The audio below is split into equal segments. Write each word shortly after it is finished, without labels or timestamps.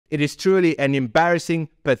It is truly an embarrassing,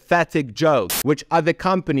 pathetic joke, which other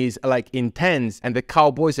companies like Intenze and the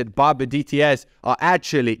cowboys at Barber DTS are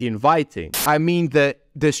actually inviting. I mean, the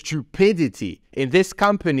stupidity in this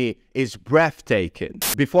company is breathtaking.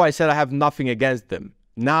 Before I said I have nothing against them.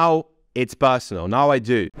 Now it's personal. Now I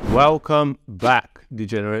do. Welcome back,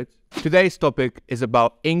 degenerates. Today's topic is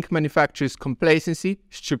about ink manufacturers' complacency,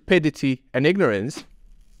 stupidity, and ignorance.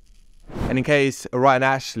 And in case Ryan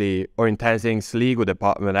Ashley or Intenze Inc.'s legal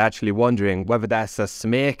department are actually wondering whether that's a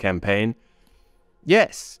smear campaign,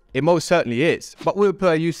 yes, it most certainly is. But we'll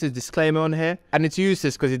put a useless disclaimer on here, and it's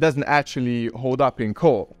useless because it doesn't actually hold up in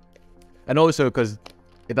court. And also because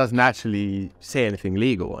it doesn't actually say anything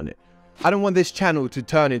legal on it. I don't want this channel to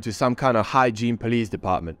turn into some kind of hygiene police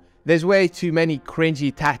department. There's way too many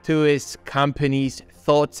cringy tattooists, companies,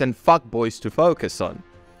 thoughts, and fuckboys to focus on.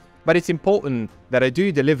 But it's important that I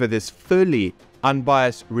do deliver this fully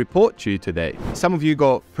unbiased report to you today. Some of you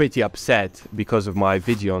got pretty upset because of my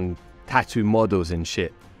video on tattoo models and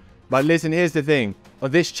shit. But listen, here's the thing.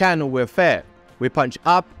 On this channel, we're fair. We punch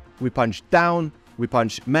up, we punch down, we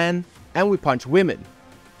punch men, and we punch women.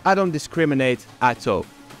 I don't discriminate at all.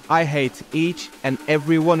 I hate each and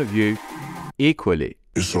every one of you equally.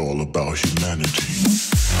 It's all about humanity.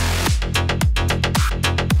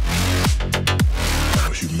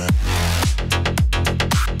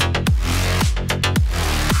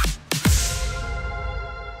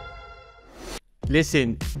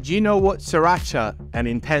 Listen, do you know what Sriracha and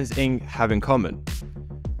Intenze Inc. have in common?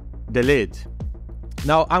 The lid.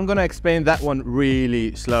 Now, I'm gonna explain that one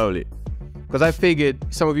really slowly, because I figured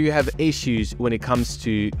some of you have issues when it comes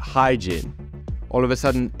to hygiene. All of a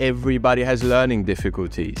sudden, everybody has learning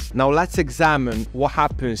difficulties. Now, let's examine what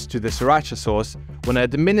happens to the Sriracha sauce when I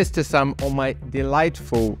administer some on my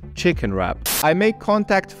delightful chicken wrap. I make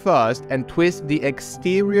contact first and twist the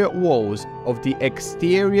exterior walls of the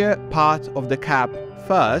exterior part of the cap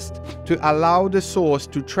first to allow the sauce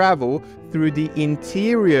to travel through the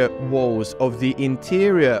interior walls of the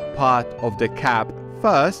interior part of the cap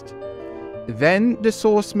first. Then the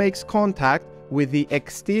sauce makes contact with the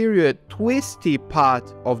exterior twisty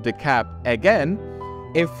part of the cap again.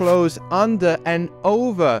 It flows under and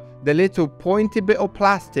over the little pointy bit of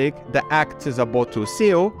plastic that acts as a bottle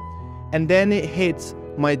seal, and then it hits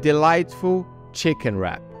my delightful chicken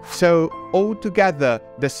wrap. So altogether,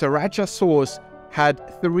 the Sriracha sauce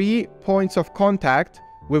had 3 points of contact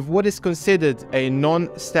with what is considered a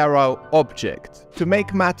non-sterile object. To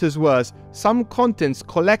make matters worse, some contents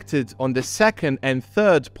collected on the second and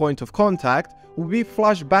third point of contact will be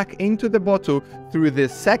flushed back into the bottle through the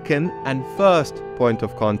second and first point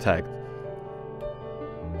of contact.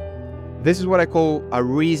 This is what I call a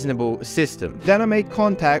reasonable system. Then I make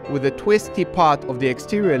contact with the twisty part of the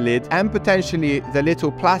exterior lid and potentially the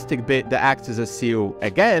little plastic bit that acts as a seal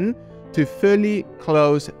again to fully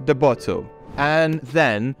close the bottle. And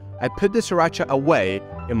then I put the Sriracha away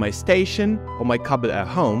in my station or my cupboard at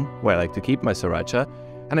home, where I like to keep my Sriracha,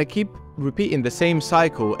 and I keep repeating the same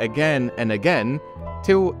cycle again and again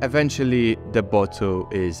till eventually the bottle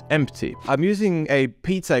is empty. I'm using a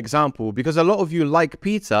pizza example because a lot of you like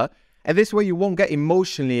pizza, and this way you won't get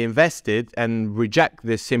emotionally invested and reject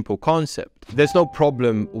this simple concept. There's no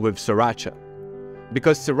problem with Sriracha,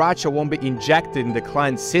 because Sriracha won't be injected in the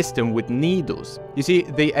client's system with needles. You see,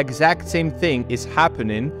 the exact same thing is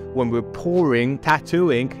happening when we're pouring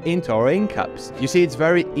tattoo ink into our ink cups. You see, it's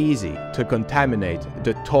very easy to contaminate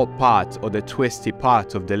the top part or the twisty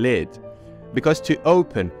part of the lid, because to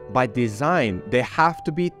open, by design, they have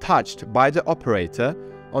to be touched by the operator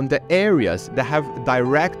on the areas that have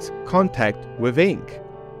direct contact with ink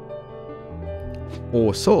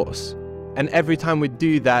or sauce. And every time we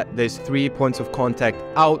do that, there's 3 points of contact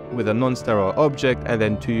out with a non-sterile object and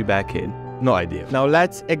then 2 back in. No idea. Now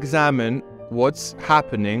let's examine what's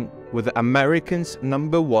happening with the American's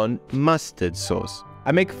 #1 mustard sauce.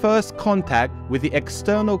 I make first contact with the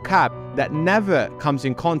external cap that never comes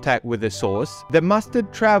in contact with the sauce. The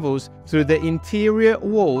mustard travels through the interior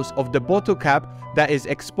walls of the bottle cap that is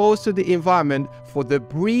exposed to the environment for the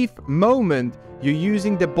brief moment you're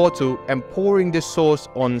using the bottle and pouring the sauce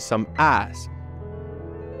on some ass.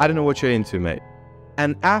 I don't know what you're into, mate.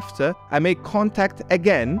 And after, I make contact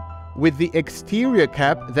again with the exterior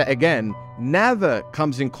cap that again never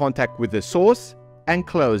comes in contact with the sauce and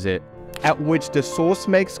close it, at which the sauce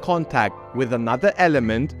makes contact with another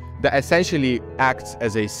element that essentially acts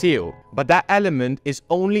as a seal. But that element is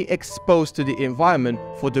only exposed to the environment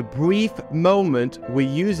for the brief moment we're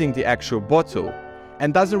using the actual bottle,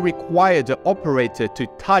 and doesn't require the operator to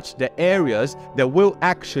touch the areas that will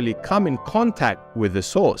actually come in contact with the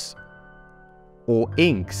sauce or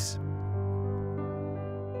inks.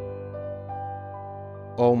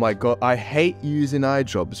 Oh my God, I hate using eye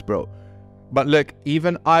drops, bro. But look,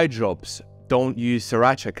 even eye drops don't use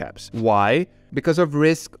sriracha caps. Why? Because of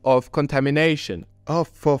risk of contamination. Oh,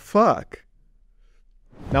 for fuck.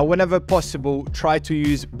 Now, whenever possible, try to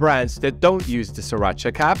use brands that don't use the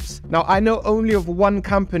sriracha caps. Now, I know only of one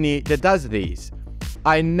company that does these.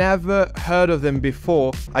 I never heard of them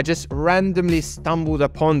before. I just randomly stumbled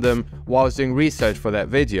upon them while I was doing research for that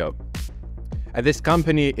video. And this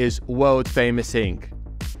company is World Famous Ink.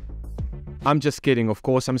 I'm just kidding, of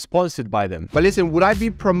course, I'm sponsored by them. But listen, would I be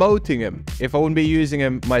promoting them if I wouldn't be using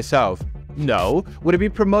them myself? No. Would I be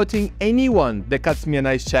promoting anyone that cuts me a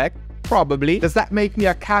nice check? Probably. Does that make me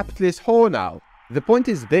a capitalist whore now? The point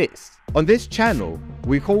is this. On this channel,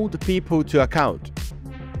 we hold people to account.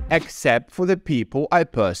 Except for the people I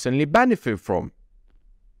personally benefit from.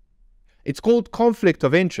 It's called conflict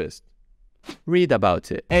of interest. Read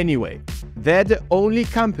about it. Anyway, they're the only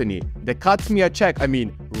company that cuts me a check,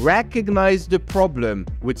 recognized the problem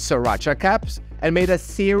with sriracha caps and made a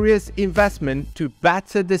serious investment to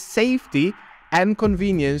better the safety and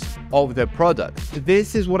convenience of the product.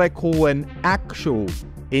 This is what I call an actual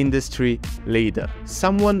industry leader.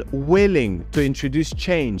 Someone willing to introduce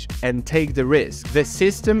change and take the risk. The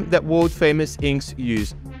system that world famous inks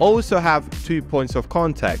use also have 2 points of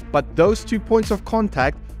contact, but those 2 points of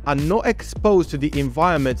contact are not exposed to the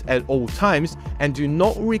environment at all times and do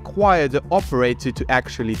not require the operator to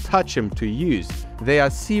actually touch them to use. They are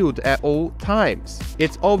sealed at all times.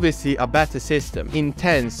 It's obviously a better system.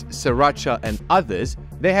 Intenze, sriracha and others,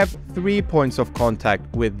 they have 3 points of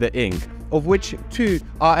contact with the ink, of which 2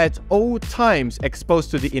 are at all times exposed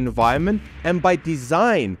to the environment and by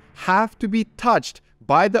design have to be touched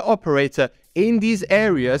by the operator in these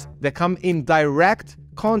areas that come in direct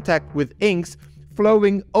contact with inks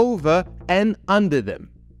flowing over and under them.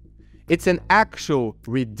 It's an actual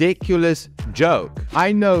ridiculous joke.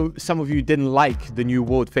 I know some of you didn't like the new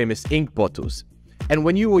world famous ink bottles. And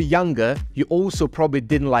when you were younger, you also probably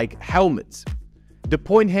didn't like helmets. The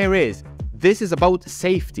point here is, this is about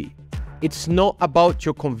safety. It's not about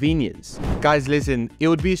your convenience. Guys, listen, it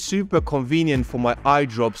would be super convenient for my eye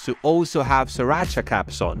drops to also have sriracha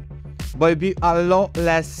caps on, but it'd be a lot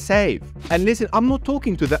less safe. And listen, I'm not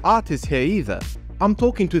talking to the artists here either. I'm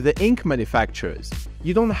talking to the ink manufacturers.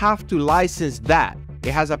 You don't have to license that.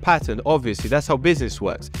 It has a patent, obviously, that's how business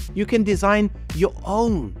works. You can design your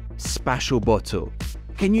own special bottle.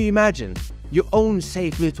 Can you imagine? Your own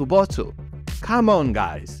safe little bottle. Come on,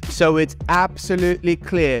 guys. So it's absolutely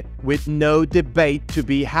clear with no debate to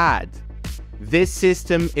be had. This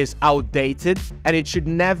system is outdated and it should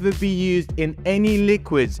never be used in any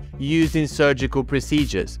liquids used in surgical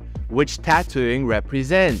procedures, which tattooing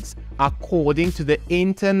represents, according to the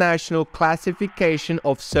International Classification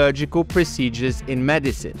of Surgical Procedures in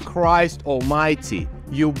Medicine. Christ almighty,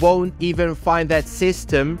 you won't even find that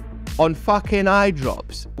system on fucking eye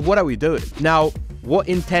drops. What are we doing? Now, what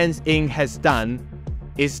Intenze Ink has done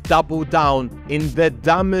is double down in the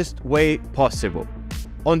dumbest way possible.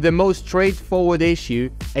 On the most straightforward issue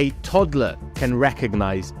a toddler can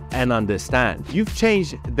recognize and understand. You've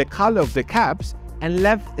changed the color of the caps and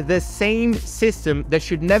left the same system that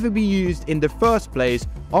should never be used in the first place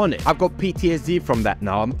on it. I've got PTSD from that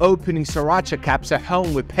now. I'm opening sriracha caps at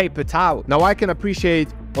home with paper towel. Now I can appreciate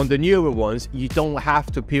on the newer ones, you don't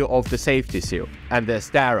have to peel off the safety seal and they're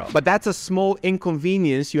sterile. But that's a small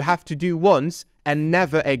inconvenience you have to do once and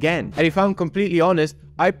never again. And if I'm completely honest,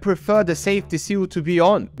 I prefer the safety seal to be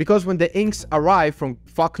on, because when the inks arrive from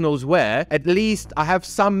fuck knows where, at least I have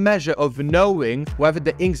some measure of knowing whether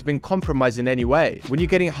the ink's been compromised in any way. When you're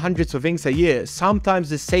getting hundreds of inks a year,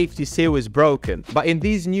 sometimes the safety seal is broken. But in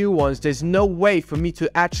these new ones, there's no way for me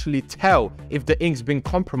to actually tell if the ink's been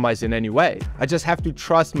compromised in any way. I just have to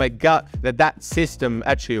trust my gut that that system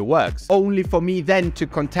actually works. Only for me then to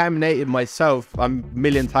contaminate it myself a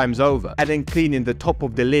million times over, and then cleaning the top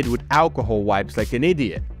of the lid with alcohol wipes like an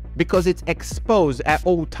idiot. Because it's exposed at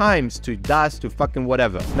all times to dust, to fucking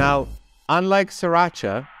whatever. Now, unlike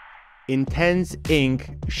sriracha, Intenze Ink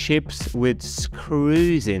ships with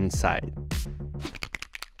screws inside.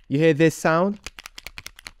 You hear this sound?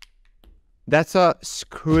 That's a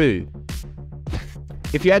screw.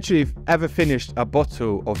 If you actually ever finished a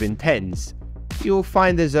bottle of Intenze, you'll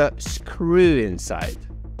find there's a screw inside.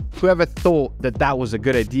 Whoever thought that that was a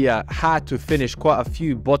good idea had to finish quite a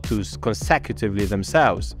few bottles consecutively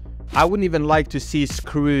themselves. I wouldn't even like to see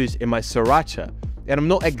screws in my sriracha. and I'm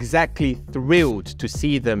not exactly thrilled to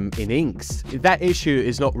see them in inks. That issue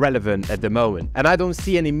is not relevant at the moment, and I don't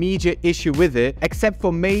see an immediate issue with it, except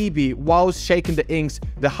for maybe whilst shaking the inks,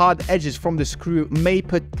 the hard edges from the screw may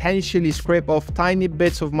potentially scrape off tiny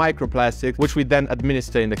bits of microplastic, which we then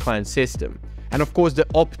administer in the client system. And of course, the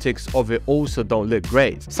optics of it also don't look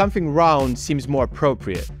great. Something round seems more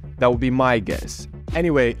appropriate. That would be my guess.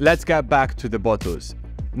 Anyway, let's get back to the bottles.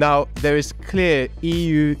 Now, there is clear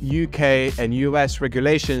EU, UK and US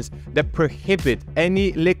regulations that prohibit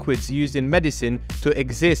any liquids used in medicine to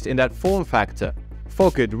exist in that form factor, for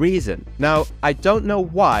good reason. Now, I don't know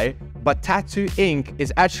why, but tattoo ink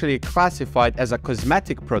is actually classified as a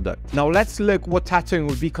cosmetic product. Now let's look what tattooing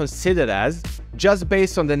would be considered as, just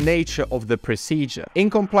based on the nature of the procedure. In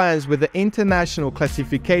compliance with the International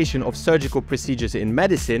Classification of Surgical Procedures in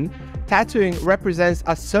Medicine, tattooing represents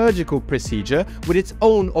a surgical procedure with its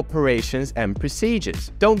own operations and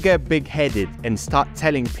procedures. Don't get big-headed and start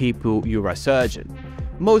telling people you're a surgeon.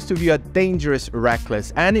 Most of you are dangerous,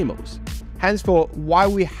 reckless animals. Henceforth, why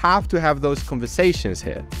we have to have those conversations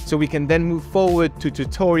here, so we can then move forward to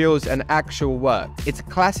tutorials and actual work. It's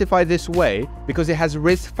classified this way because it has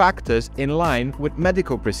risk factors in line with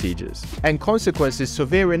medical procedures, and consequences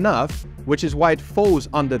severe enough, which is why it falls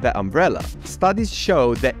under that umbrella. Studies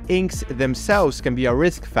show that inks themselves can be a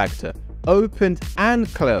risk factor, opened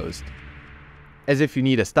and closed. As if you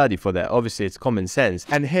need a study for that, obviously it's common sense.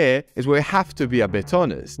 And here is where we have to be a bit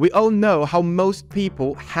honest. We all know how most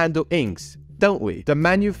people handle inks, don't we? The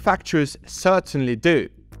manufacturers certainly do.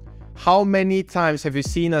 How many times have you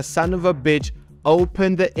seen a son of a bitch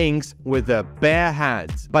open the inks with their bare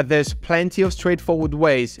hands? But there's plenty of straightforward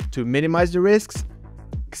ways to minimize the risks,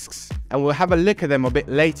 and we'll have a look at them a bit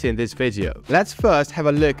later in this video. Let's first have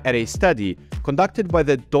a look at a study conducted by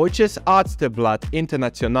the Deutsches Arzteblatt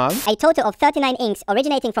International. A total of 39 inks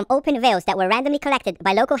originating from open vials that were randomly collected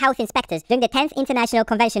by local health inspectors during the 10th International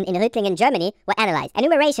Convention in Reutlingen, Germany were analyzed.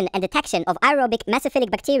 Enumeration and detection of aerobic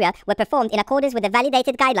mesophilic bacteria were performed in accordance with the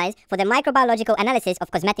validated guidelines for the microbiological analysis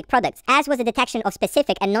of cosmetic products, as was the detection of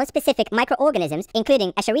specific and non-specific microorganisms,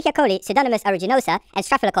 including Escherichia coli, Pseudomonas aeruginosa, and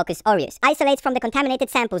Staphylococcus aureus. Isolates from the contaminated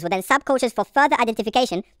samples were then subcultures for further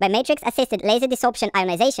identification by matrix-assisted laser desorption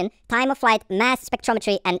ionization, time-of-flight mass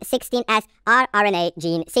spectrometry, and 16S rRNA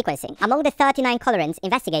gene sequencing. Among the 39 colorants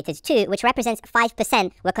investigated, 2, which represents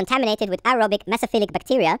 5%, were contaminated with aerobic mesophilic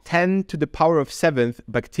bacteria. 10 to the power of 7th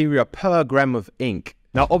bacteria per gram of ink.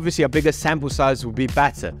 Now, obviously, a bigger sample size would be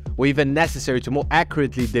better, or even necessary to more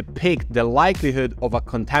accurately depict the likelihood of a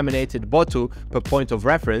contaminated bottle per point of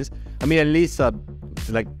reference. I mean, at least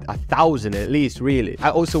like 1,000 at least, really. I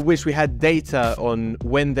also wish we had data on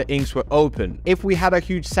when the inks were opened. If we had a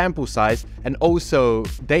huge sample size and also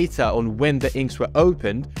data on when the inks were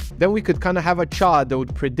opened, then we could kind of have a chart that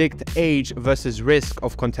would predict age versus risk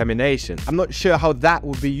of contamination. I'm not sure how that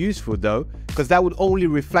would be useful though, because that would only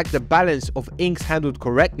reflect the balance of inks handled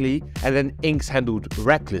correctly and then inks handled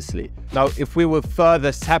recklessly. Now, if we will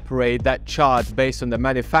further separate that chart based on the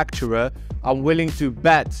manufacturer, I'm willing to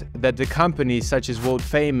bet that the companies such as World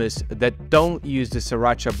Famous that don't use the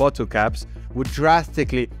Sriracha bottle caps would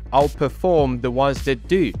drastically outperform the ones that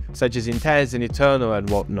do, such as Intenze and Eternal and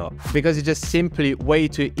whatnot, because it's just simply way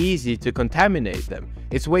too easy to contaminate them.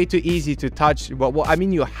 It's way too easy to touch. Well, I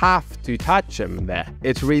mean, you have to touch them there.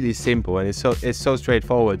 It's really simple and it's so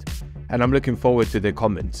straightforward. And I'm looking forward to the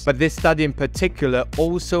comments. But this study in particular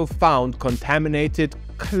also found contaminated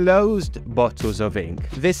closed bottles of ink.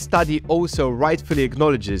 This study also rightfully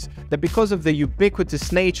acknowledges that because of the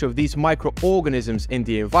ubiquitous nature of these microorganisms in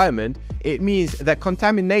the environment, it means that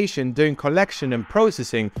contamination during collection and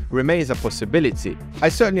processing remains a possibility. I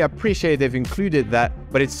certainly appreciate they've included that,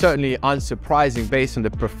 but it's certainly unsurprising based on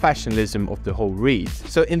the professionalism of the whole read.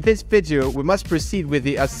 So in this video, we must proceed with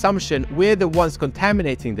the assumption we're the ones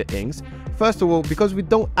contaminating the inks. First of all, because we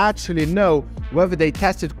don't actually know whether they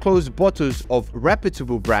tested closed bottles of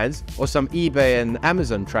reputable brands or some eBay and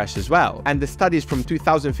Amazon trash as well. And the studies from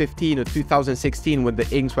 2015 or 2016 when the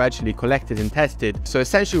inks were actually collected and tested. So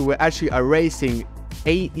essentially, we're actually erasing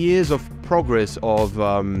 8 years of progress of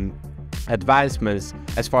advancements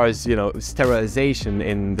as far as, you know, sterilization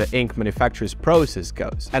in the ink manufacturer's process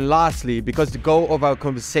goes. And lastly, because the goal of our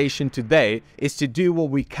conversation today is to do what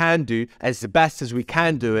we can do as best as we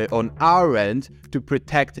can do it on our end to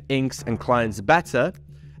protect inks and clients better,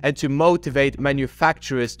 and to motivate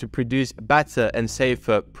manufacturers to produce better and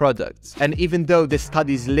safer products. And even though this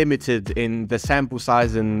study is limited in the sample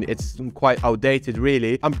size and it's quite outdated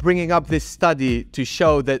really, I'm bringing up this study to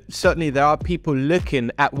show that certainly there are people looking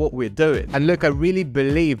at what we're doing. And look, I really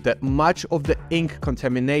believe that much of the ink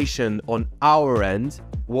contamination on our end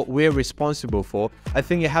what we're responsible for, I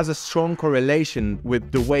think it has a strong correlation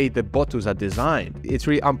with the way the bottles are designed. It's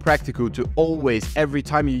really unpractical to always, every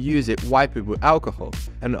time you use it, wipe it with alcohol.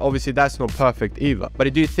 And obviously that's not perfect either. But I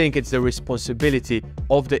do think it's the responsibility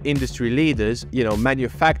of the industry leaders, you know,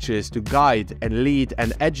 manufacturers, to guide and lead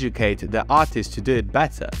and educate the artists to do it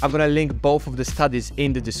better. I'm gonna link both of the studies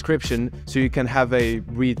in the description so you can have a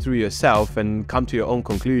read through yourself and come to your own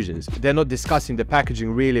conclusions. They're not discussing the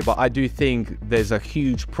packaging really, but I do think there's a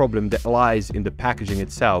huge problem that lies in the packaging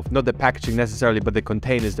itself. Not the packaging necessarily, but the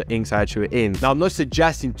containers the inks are actually in. Now, I'm not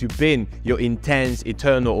suggesting to bin your Intenze,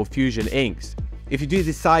 Eternal or Fusion inks. If you do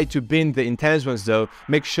decide to bin the Intenze ones though,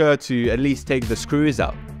 make sure to at least take the screws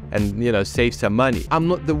out and, you know, save some money. I'm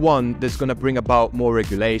not the one that's gonna bring about more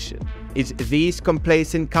regulation. It's these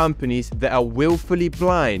complacent companies that are willfully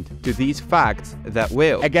blind to these facts that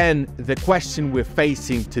will. Again, the question we're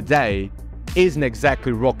facing today isn't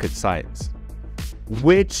exactly rocket science.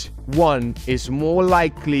 Which one is more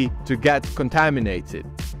likely to get contaminated?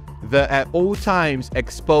 The at all times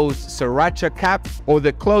exposed sriracha cap or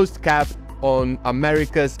the closed cap on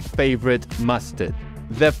America's favorite mustard?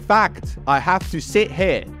 The fact I have to sit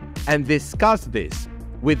here and discuss this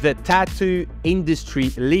with the tattoo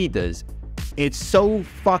industry leaders, it's so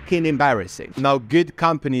fucking embarrassing. Now, good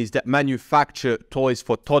companies that manufacture toys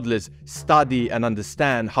for toddlers study and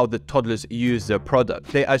understand how the toddlers use their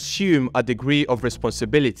product. They assume a degree of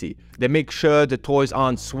responsibility. They make sure the toys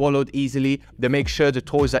aren't swallowed easily. They make sure the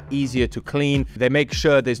toys are easier to clean. They make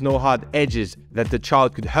sure there's no hard edges that the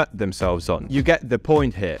child could hurt themselves on. You get the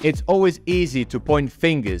point here. It's always easy to point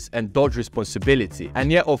fingers and dodge responsibility.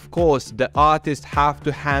 And yet, of course, the artists have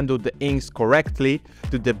to handle the inks correctly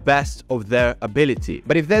to the best of their ability.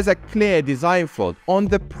 But if there's a clear design flaw on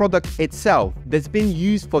the product itself that's been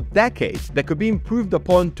used for decades that could be improved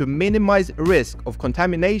upon to minimize risk of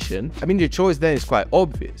contamination, I mean, the choice then is quite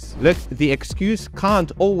obvious. Look, the excuse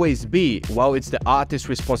can't always be, well, it's the artist's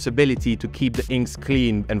responsibility to keep the inks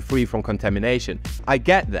clean and free from contamination. I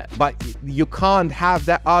get that, but you can't have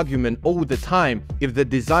that argument all the time if the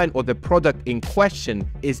design or the product in question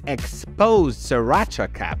is exposed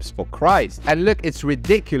sriracha caps, for Christ. And look, it's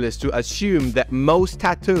ridiculous to assume that most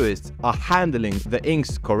tattooists are handling the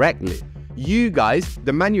inks correctly. You guys,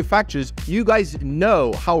 the manufacturers, you guys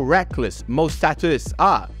know how reckless most tattooists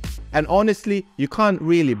are. And honestly, you can't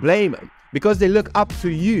really blame them because they look up to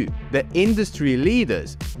you, the industry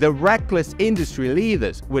leaders, the reckless industry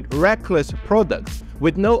leaders with reckless products,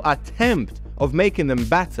 with no attempt of making them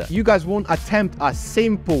better. You guys won't attempt a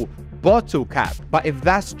simple bottle cap. But if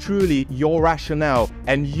that's truly your rationale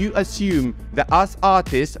and you assume that us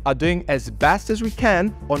artists are doing as best as we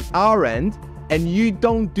can on our end, and you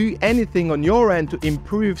don't do anything on your end to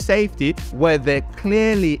improve safety where there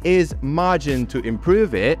clearly is margin to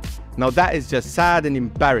improve it, now that is just sad and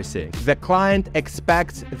embarrassing. The client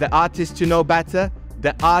expects the artist to know better,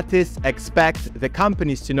 the artists expect the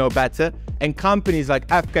companies to know better, and companies like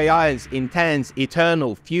FKI's, Intenze,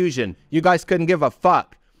 Eternal, Fusion, you guys couldn't give a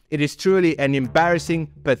fuck. It is truly an embarrassing,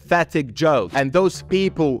 pathetic joke. And those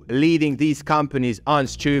people leading these companies aren't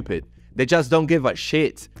stupid. They just don't give a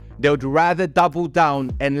shit. They would rather double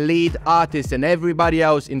down and lead artists and everybody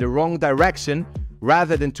else in the wrong direction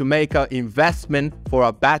rather than to make an investment for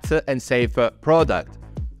a better and safer product.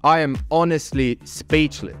 I am honestly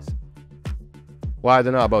speechless. Well, I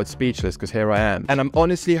don't know about speechless because here I am. And I'm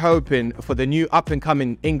honestly hoping for the new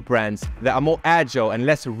up-and-coming ink brands that are more agile and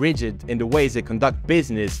less rigid in the ways they conduct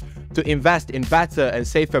business to invest in better and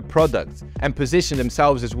safer products and position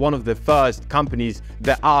themselves as one of the first companies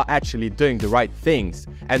that are actually doing the right things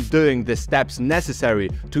and doing the steps necessary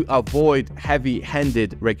to avoid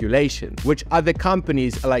heavy-handed regulation, which other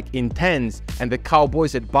companies like Intenze and the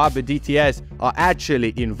cowboys at Barth DTS are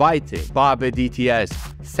actually inviting. Barth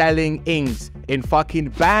DTS selling inks in fucking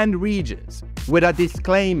banned regions with a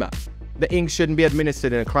disclaimer: the ink shouldn't be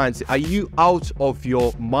administered in a client's. Are you out of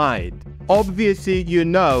your mind? Obviously, you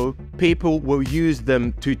know people will use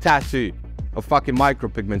them to tattoo or fucking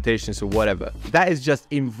micropigmentations or whatever. That is just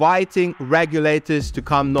inviting regulators to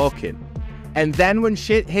come knocking. And then when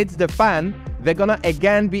shit hits the fan, they're gonna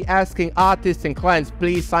again be asking artists and clients,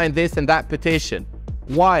 please sign this and that petition.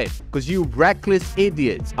 Why? Because you reckless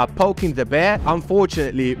idiots are poking the bear?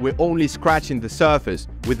 Unfortunately, we're only scratching the surface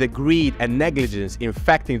with the greed and negligence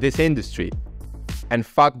infecting this industry. And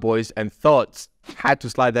fuckboys and thoughts. Had to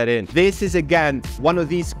slide that in. This is again one of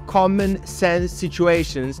these common sense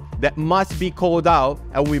situations that must be called out,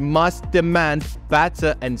 and we must demand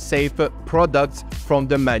better and safer products from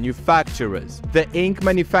the manufacturers. The ink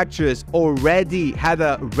manufacturers already had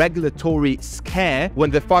a regulatory scare when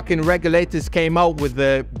the fucking regulators came out with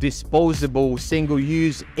the disposable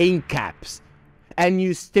single-use ink caps, and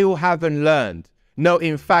you still haven't learned. No,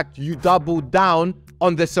 in fact, you doubled down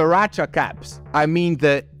on the sriracha caps. I mean,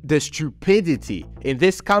 the stupidity in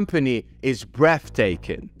this company is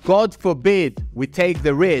breathtaking. God forbid we take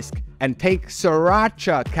the risk and take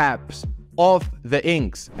sriracha caps off the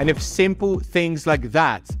inks. And if simple things like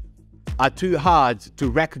that are too hard to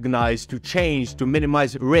recognize, to change, to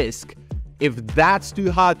minimize risk, if that's too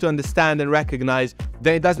hard to understand and recognize,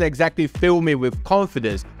 then it doesn't exactly fill me with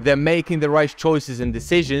confidence they're making the right choices and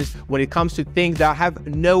decisions when it comes to things that I have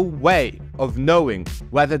no way of knowing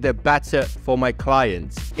whether they're better for my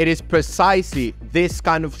clients. It is precisely this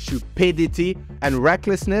kind of stupidity and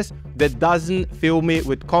recklessness that doesn't fill me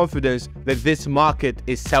with confidence that this market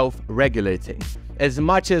is self-regulating, as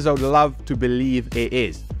much as I would love to believe it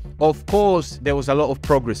is. Of course, there was a lot of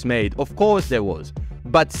progress made. Of course there was.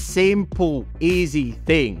 But simple, easy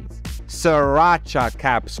things. Sriracha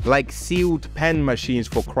caps, like sealed pen machines,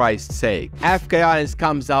 for Christ's sake. FK Irons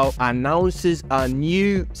comes out, announces a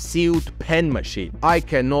new sealed pen machine. I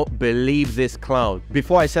cannot believe this clown.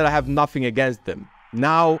 Before I said I have nothing against them.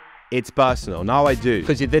 Now it's personal. Now I do.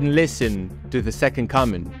 Because you didn't listen to the second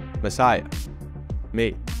coming, Messiah.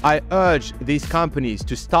 Me. I urge these companies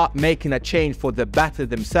to start making a change for the better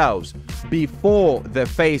themselves before they're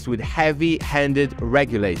faced with heavy-handed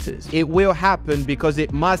regulators. It will happen because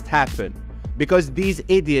it must happen, because these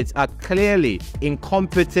idiots are clearly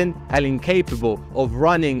incompetent and incapable of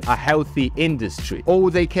running a healthy industry. All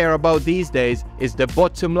they care about these days is the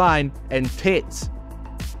bottom line and tits.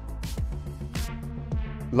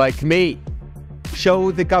 Like me.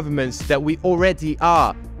 Show the governments that we already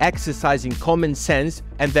are exercising common sense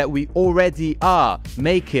and that we already are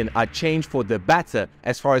making a change for the better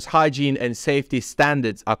as far as hygiene and safety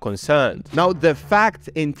standards are concerned. Now, the fact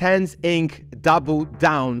Intenze Inc. doubled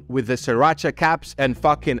down with the sriracha caps and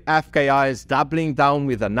fucking FKI is doubling down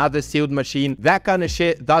with another sealed machine, that kind of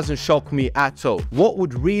shit doesn't shock me at all. What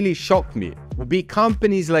would really shock me would be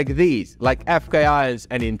companies like these, like FK Irons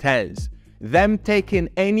and Intenze, them taking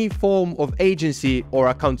any form of agency or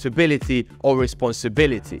accountability or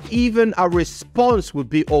responsibility. Even a response would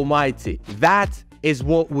be almighty. That is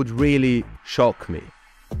what would really shock me.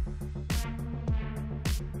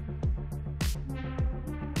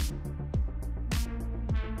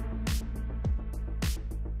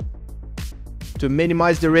 To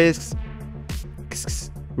minimize the risks,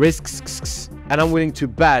 and I'm willing to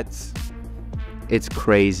bet it's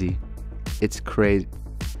crazy. It's crazy.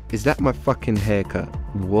 Is that my fucking haircut?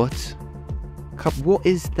 What? What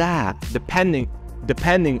is that? Depending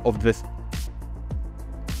of this.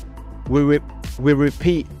 We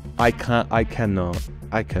repeat. I cannot.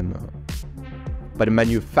 But the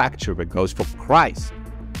manufacturer goes, for Christ.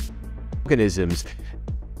 Organisms.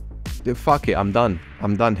 Fuck it, I'm done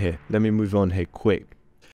here. Let me move on here quick.